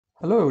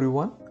Hello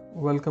everyone,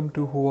 welcome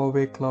to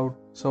Huawei Cloud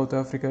South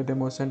Africa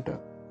Demo Center.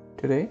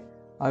 Today,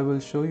 I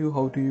will show you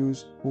how to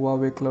use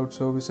Huawei Cloud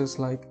services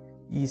like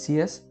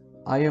ECS,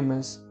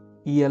 IMS,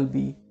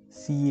 ELB,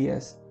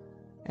 CES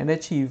and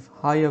achieve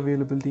high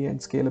availability and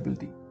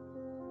scalability.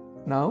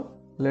 Now,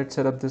 let's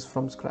set up this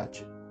from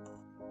scratch.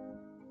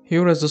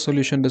 Here is the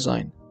solution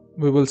design.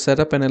 We will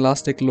set up an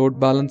elastic load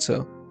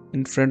balancer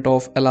in front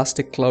of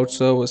Elastic Cloud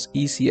Service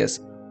ECS,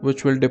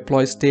 which will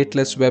deploy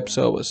stateless web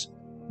servers.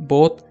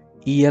 Both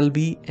ELB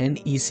and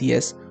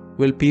ECS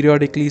will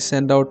periodically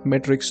send out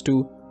metrics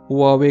to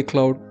Huawei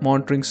Cloud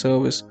Monitoring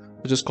Service,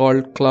 which is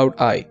called Cloud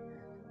Eye,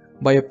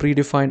 by a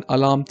predefined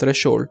alarm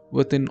threshold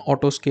within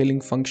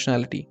auto-scaling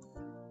functionality.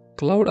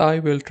 Cloud Eye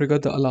will trigger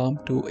the alarm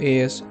to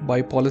AS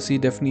by policy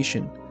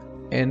definition,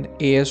 and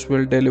AS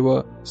will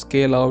deliver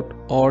scale out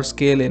or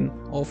scale in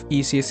of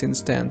ECS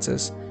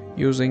instances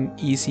using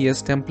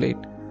ECS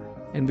template,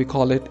 and we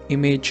call it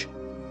Image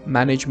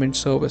Management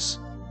Service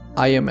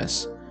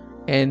IMS,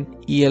 and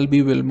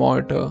ELB will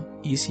monitor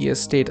ECS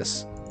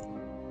status.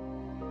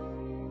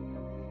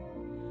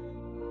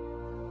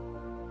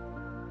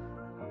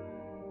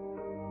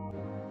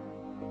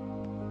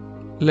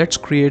 Let's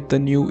create the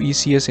new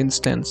ECS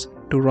instance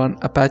to run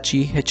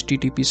Apache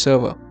HTTP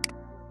server.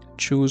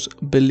 Choose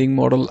billing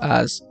model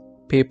as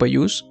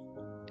pay-per-use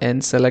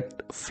and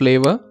select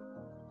flavor.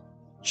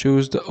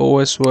 Choose the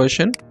OS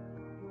version,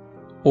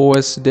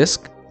 OS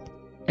disk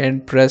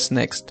and press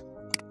next.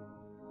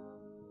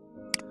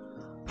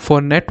 For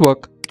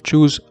network,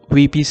 choose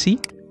VPC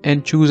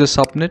and choose a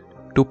subnet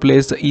to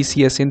place the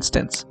ECS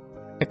instance.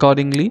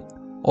 Accordingly,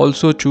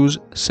 also choose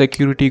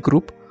security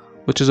group,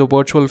 which is a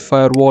virtual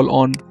firewall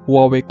on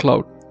Huawei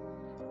Cloud.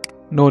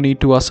 No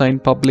need to assign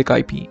public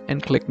IP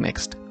and click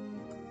next.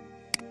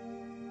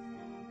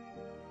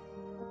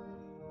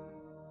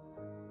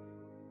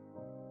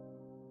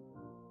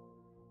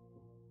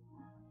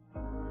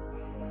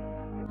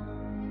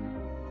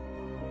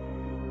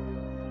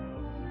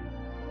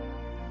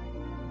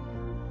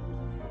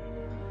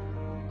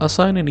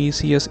 Assign an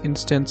ECS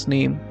instance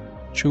name,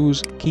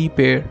 choose key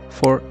pair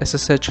for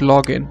SSH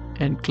login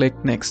and click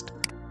next.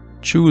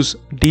 Choose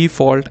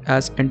default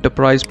as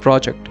enterprise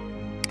project,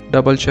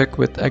 double check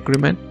with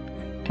agreement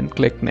and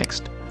click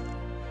next.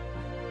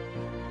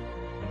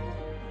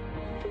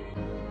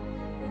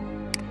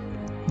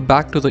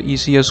 Back to the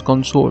ECS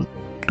console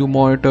to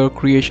monitor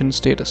creation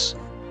status.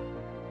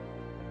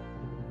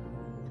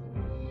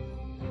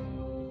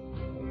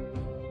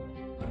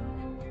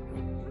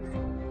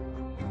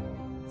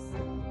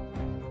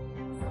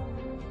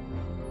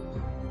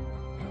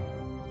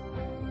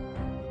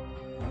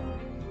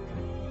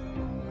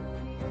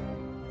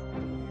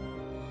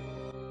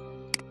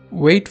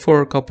 Wait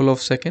for a couple of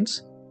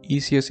seconds,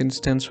 ECS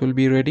instance will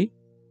be ready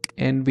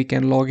and we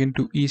can log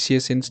into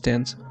ECS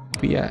instance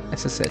via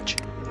SSH.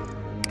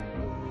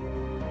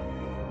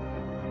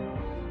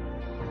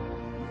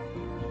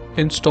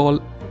 Install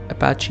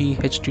Apache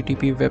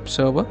HTTP web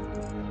server.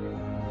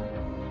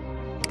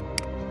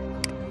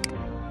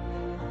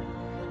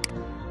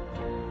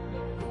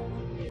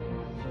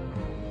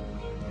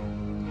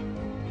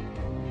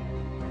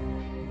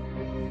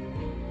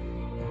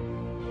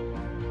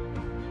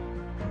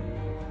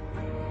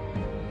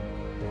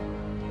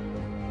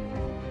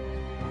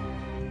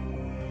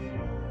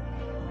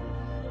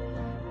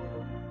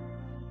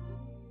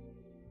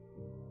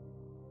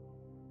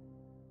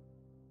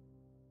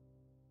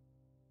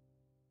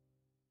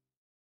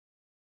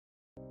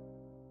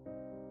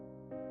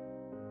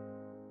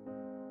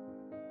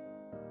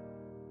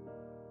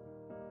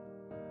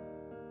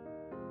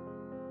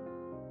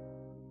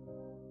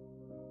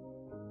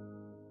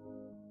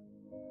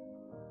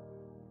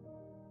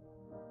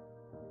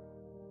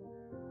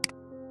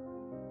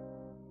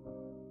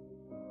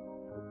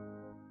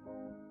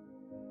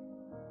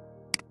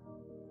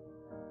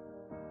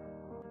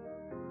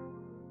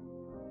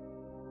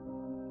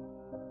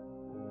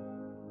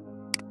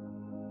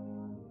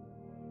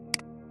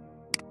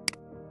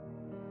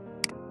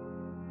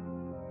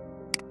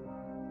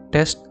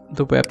 Test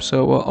the web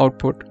server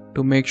output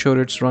to make sure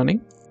it's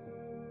running.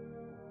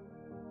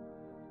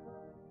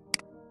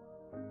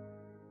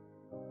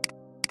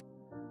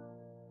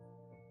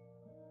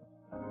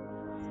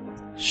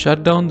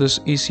 Shut down this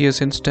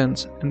ECS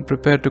instance and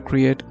prepare to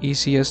create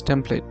ECS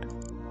template.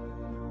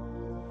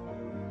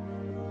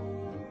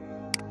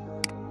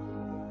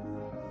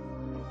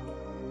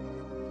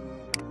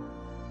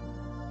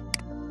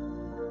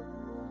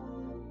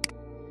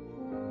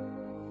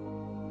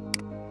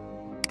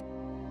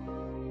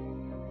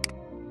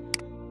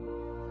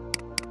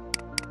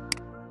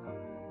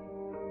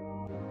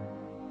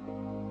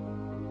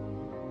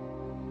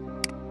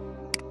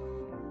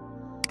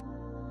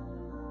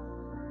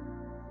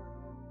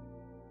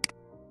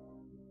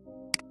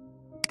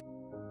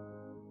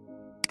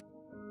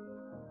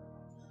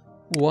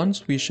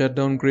 Once we shut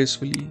down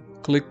gracefully,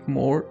 click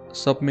More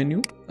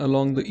submenu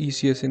along the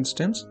ECS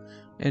instance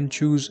and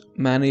choose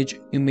Manage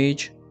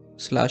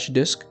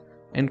Image/Disk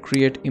and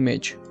create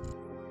image.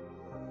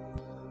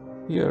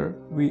 Here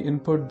we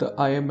input the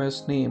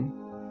IMS name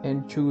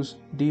and choose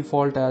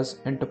Default as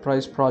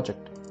Enterprise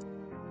Project.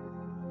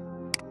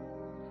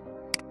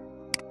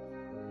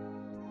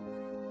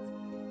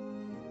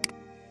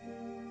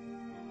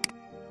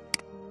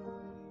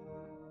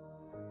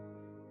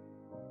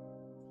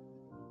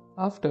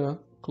 After,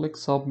 click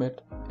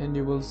Submit and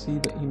you will see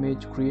the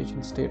image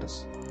creation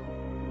status.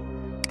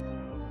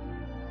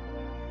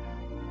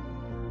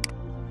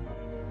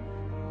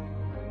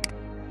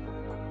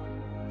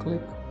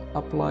 Click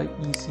Apply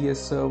ECS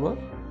Server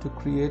to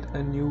create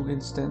a new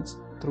instance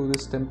through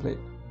this template.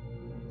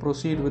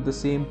 Proceed with the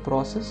same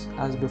process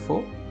as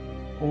before.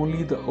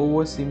 Only the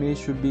OS image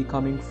should be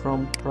coming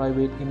from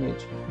private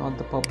image, not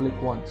the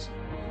public ones.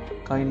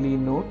 Kindly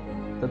note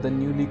that the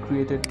newly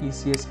created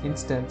ECS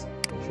instance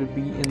should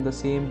be in the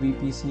same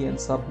VPC and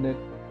subnet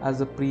as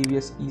the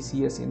previous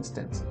ECS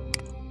instance.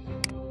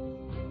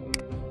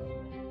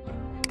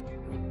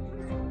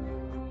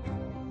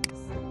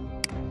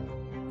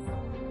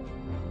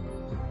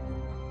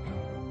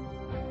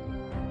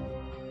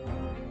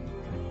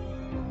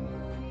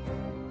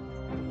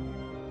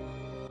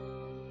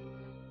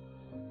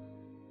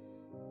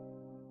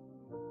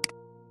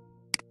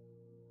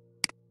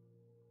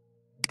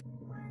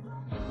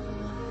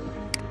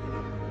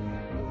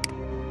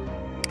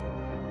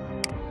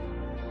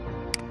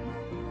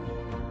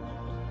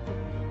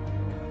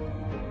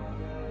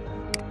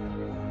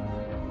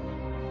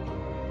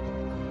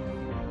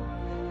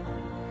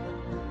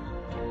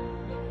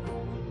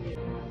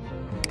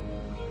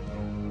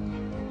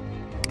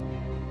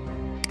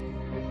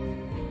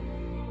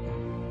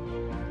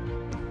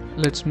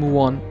 Let's move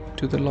on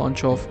to the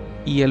launch of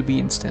ELB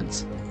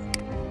instance.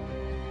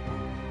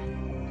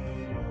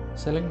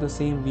 Select the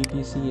same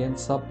VPC and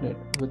subnet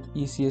with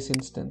ECS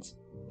instance.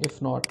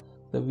 If not,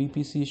 the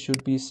VPC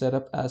should be set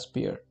up as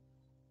peer,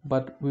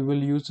 but we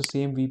will use the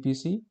same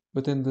VPC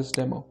within this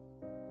demo.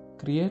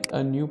 Create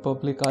a new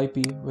public IP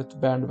with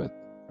bandwidth.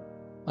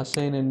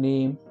 Assign a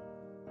name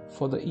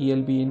for the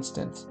ELB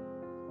instance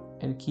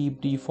and keep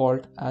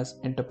default as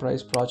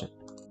Enterprise Project.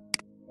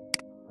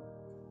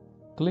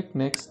 Click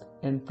Next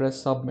and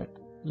press Submit.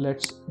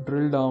 Let's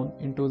drill down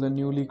into the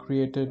newly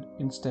created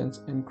instance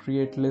and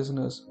create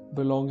listeners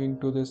belonging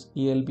to this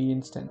ELB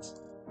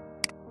instance.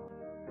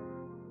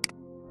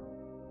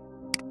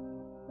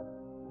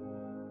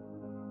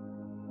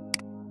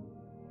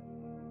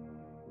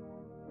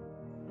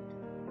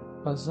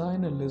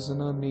 Assign a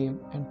listener name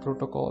and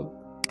protocol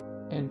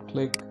and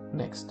click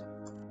Next.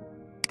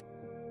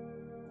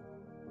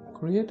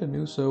 Create a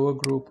new server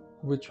group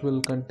which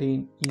will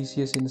contain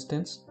ECS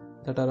instance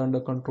that are under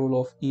control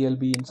of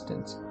ELB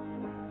instance.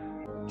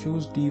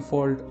 Choose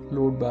default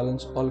load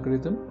balance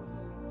algorithm.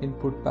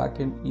 Input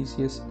backend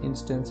ECS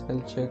instance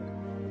health check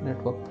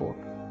network port.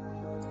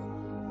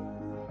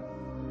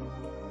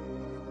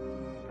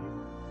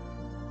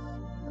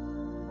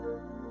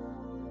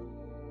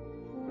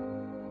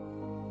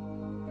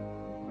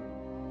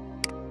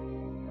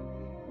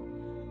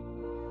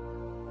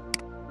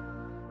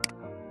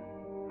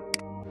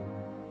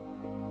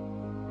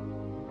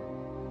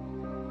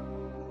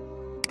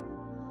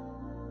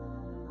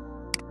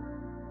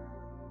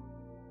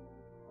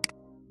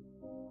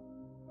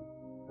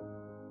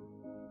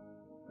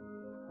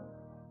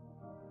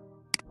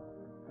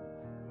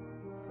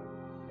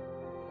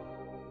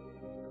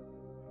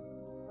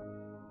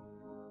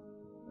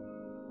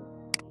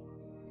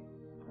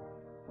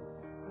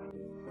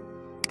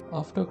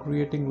 After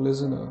creating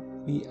listener,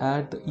 we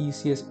add the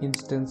ECS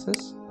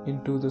instances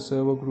into the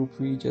server group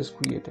we just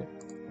created.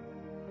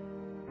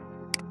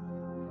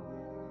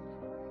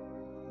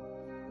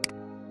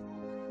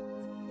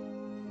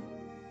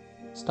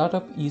 Start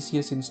up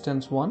ECS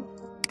instance 1.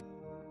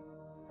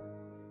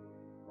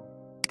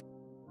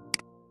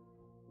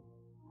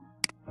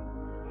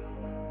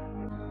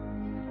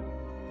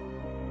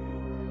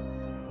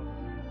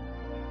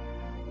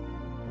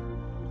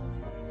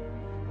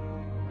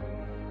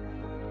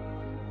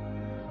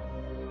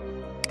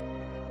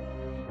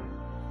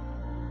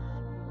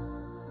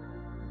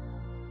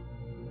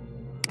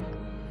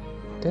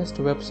 Test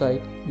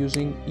website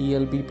using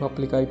ELB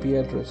public IP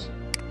address.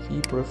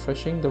 Keep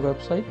refreshing the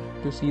website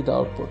to see the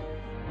output.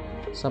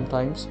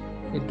 Sometimes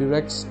it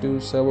directs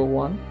to server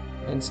 1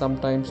 and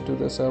sometimes to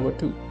the server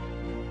 2.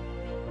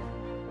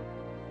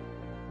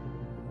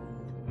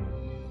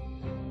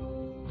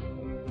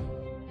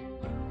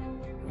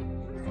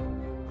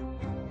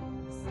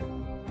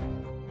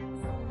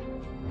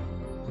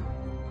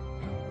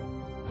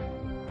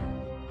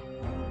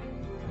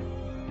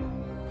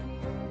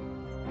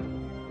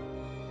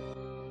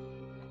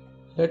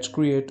 Let's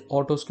create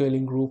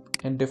auto-scaling group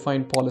and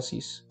define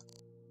policies.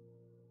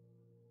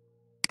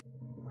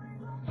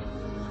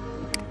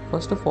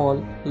 First of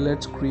all,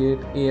 let's create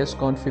AS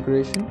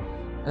configuration,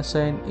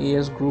 assign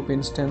AS group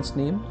instance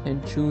name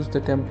and choose the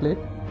template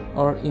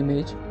or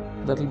image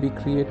that will be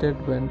created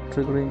when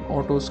triggering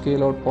auto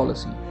scale out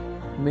policy.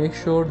 Make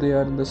sure they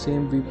are in the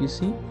same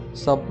VPC,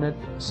 subnet,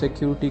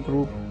 security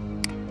group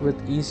with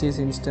ECS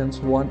instance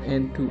 1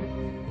 and 2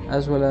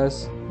 as well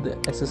as the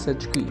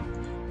SSH key.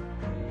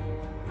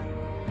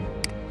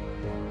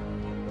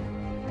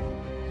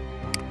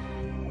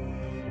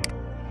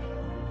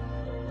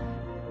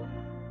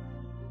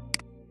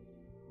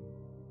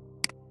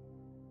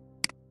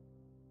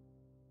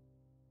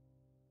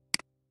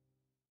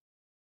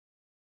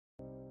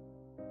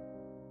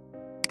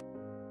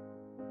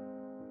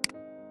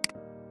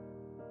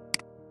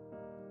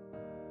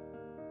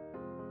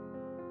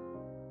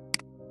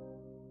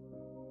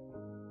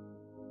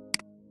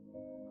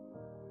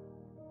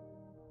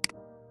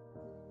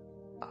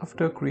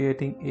 After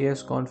creating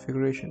AS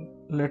configuration,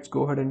 let's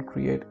go ahead and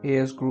create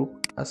AS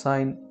group,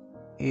 assign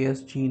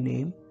ASG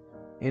name,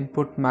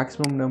 input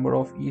maximum number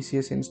of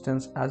ECS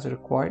instance as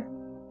required,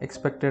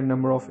 expected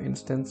number of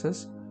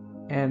instances,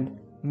 and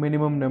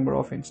minimum number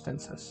of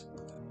instances.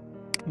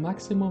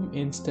 Maximum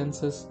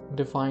instances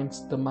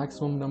defines the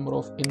maximum number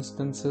of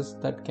instances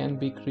that can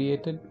be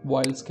created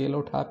while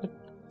scale-out happens.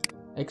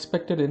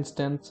 Expected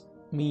instance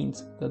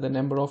means that the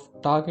number of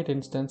target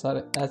instances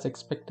are as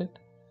expected,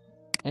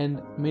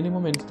 and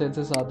minimum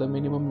instances are the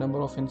minimum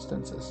number of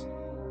instances.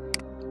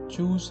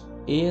 Choose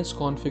AS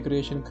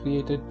configuration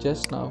created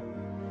just now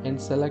and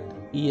select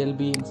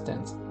ELB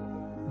instance.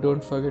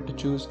 Don't forget to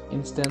choose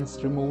instance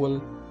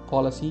removal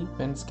policy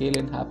when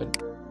scale-in happens.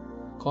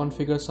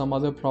 Configure some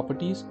other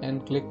properties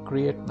and click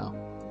create now.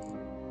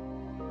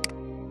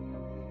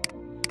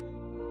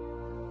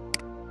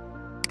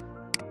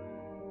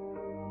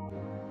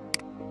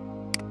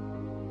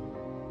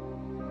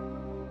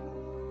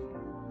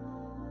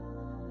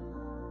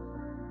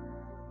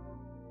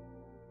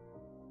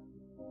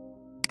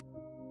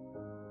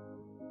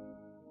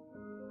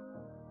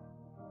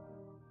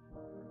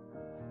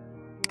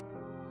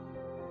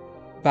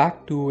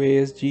 Back to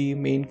ASG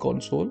main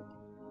console,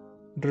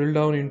 drill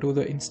down into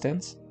the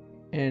instance,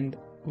 and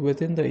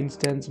within the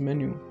instance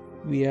menu,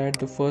 we add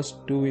the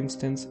first two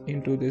instances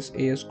into this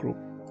AS group.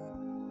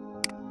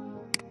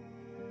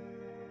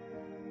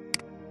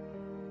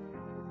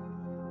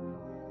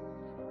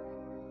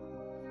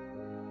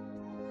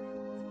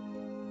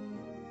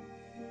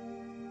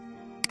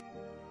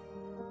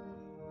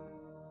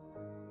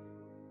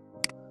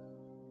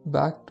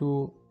 Back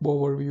to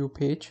overview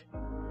page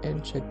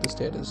and check the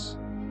status.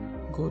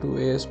 Go to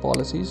AS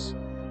policies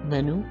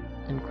menu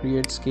and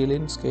create scale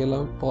in scale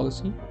out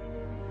policy,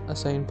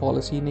 assign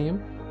policy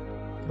name,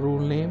 rule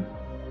name,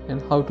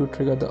 and how to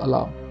trigger the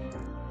alarm.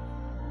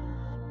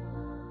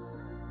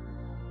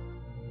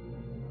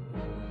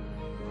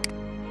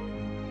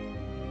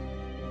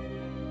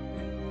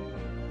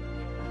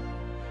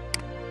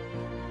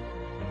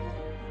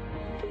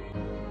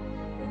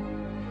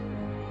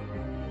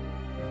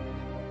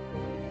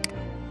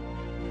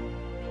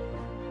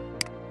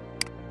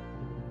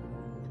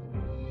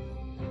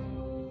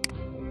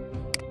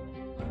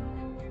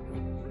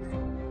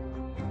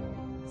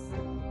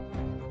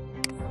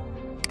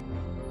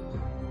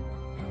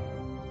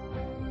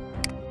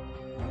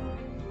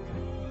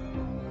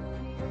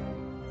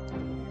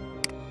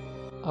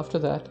 After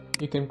that,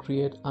 you can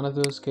create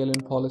another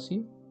scale-in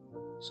policy.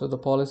 So the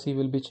policy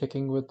will be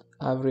checking with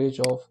average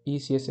of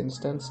ECS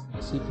instance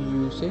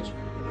CPU usage.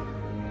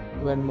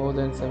 When more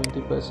than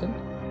 70%,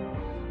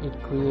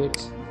 it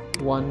creates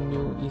one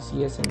new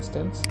ECS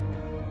instance.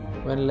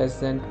 When less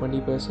than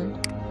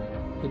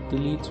 20%, it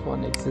deletes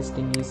one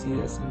existing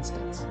ECS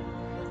instance.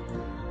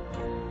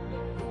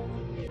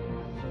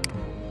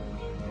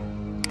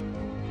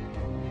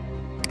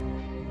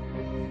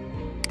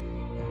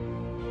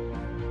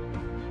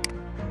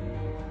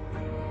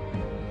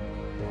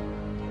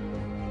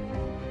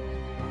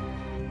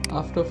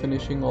 After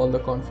finishing all the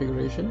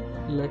configuration,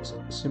 let's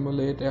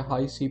simulate a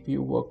high CPU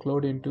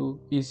workload into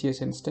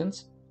ECS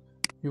instance.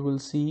 You will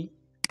see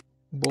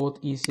both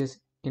ECS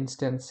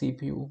instance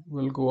CPU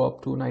will go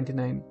up to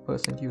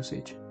 99%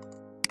 usage.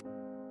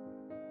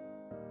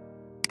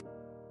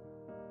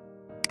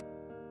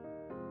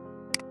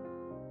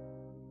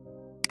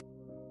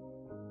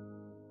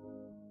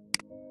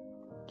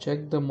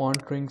 Check the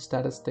monitoring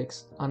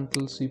statistics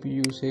until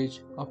CPU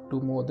usage up to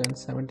more than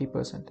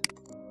 70%.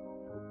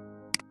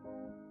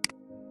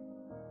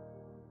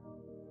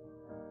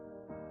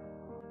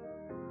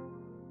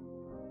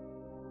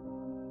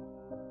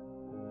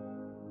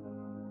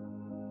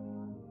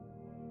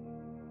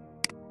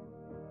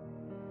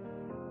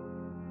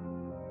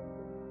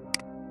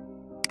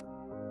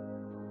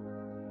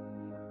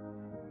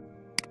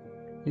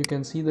 You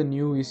can see the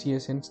new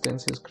ECS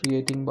instance is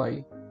creating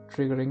by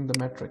triggering the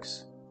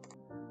metrics.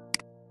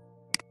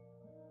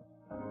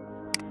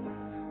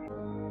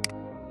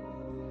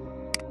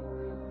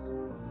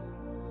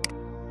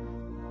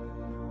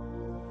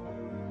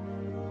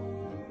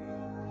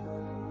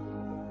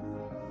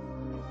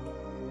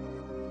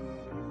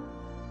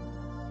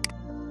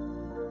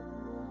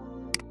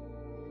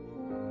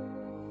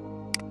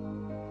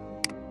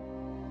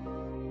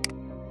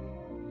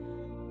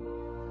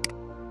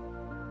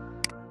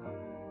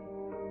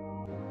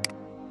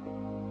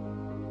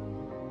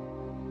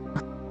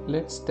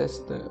 Let's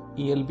test the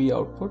ELB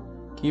output.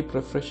 Keep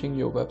refreshing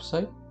your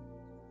website.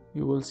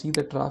 You will see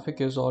the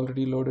traffic is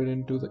already loaded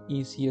into the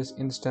ECS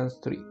instance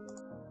 3.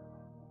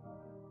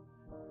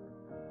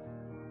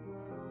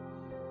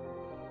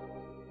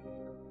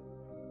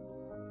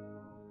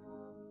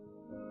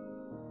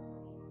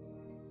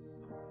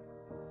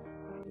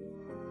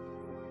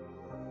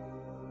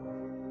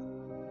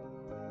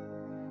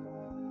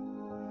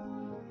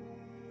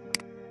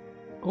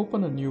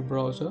 Open a new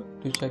browser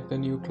to check the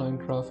new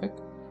client traffic.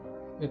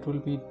 It will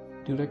be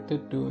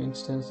directed to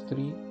instance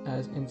 3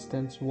 as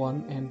instance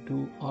 1 and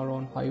 2 are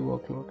on high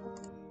workload.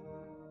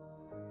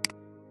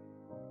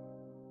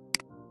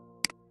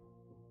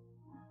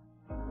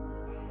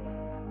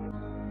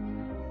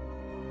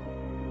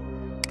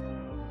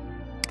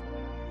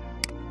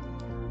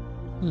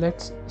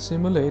 Let's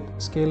simulate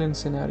scale-in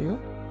scenario.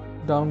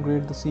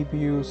 Downgrade the CPU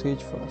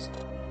usage first.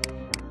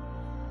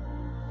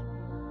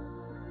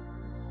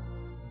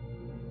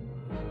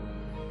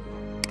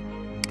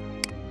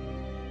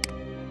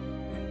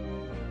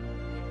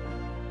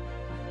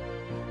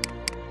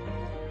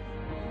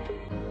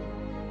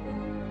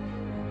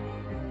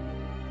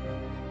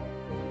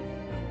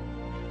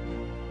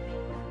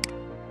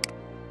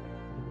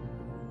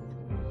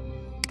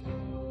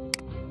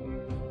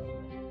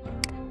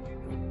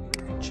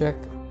 Check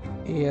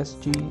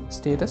ASG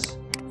status.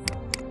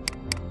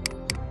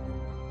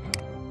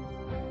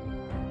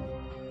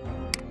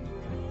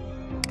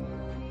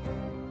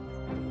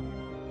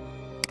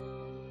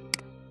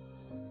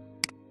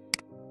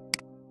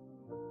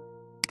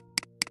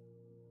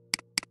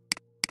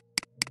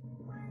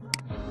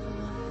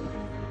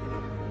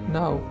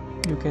 Now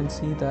you can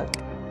see that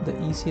the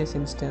ECS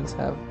instance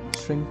have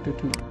shrunk to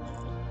 2.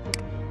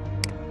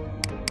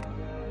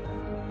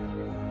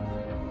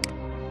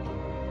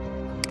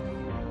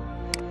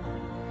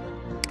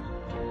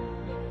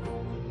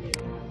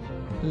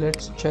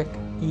 Let's check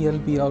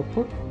ELB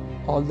output.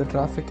 All the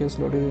traffic is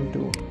loaded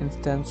into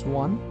instance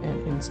 1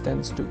 and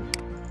instance 2.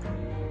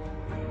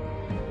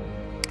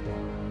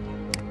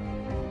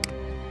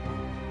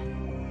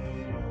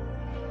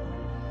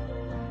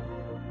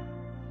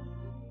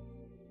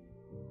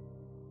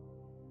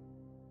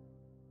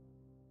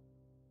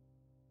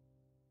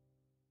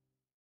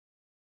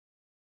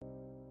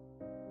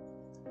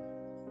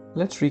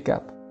 Let's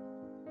recap.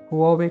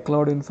 Huawei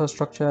Cloud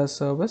Infrastructure as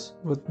Service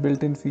with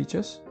built-in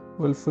features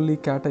will fully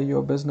cater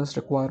your business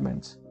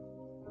requirements.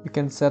 You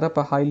can set up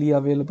a highly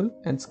available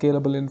and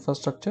scalable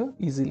infrastructure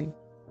easily.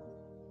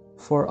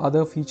 For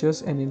other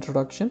features and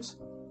introductions,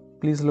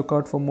 please look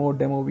out for more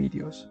demo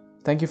videos.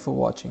 Thank you for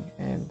watching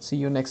and see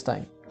you next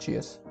time.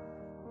 Cheers.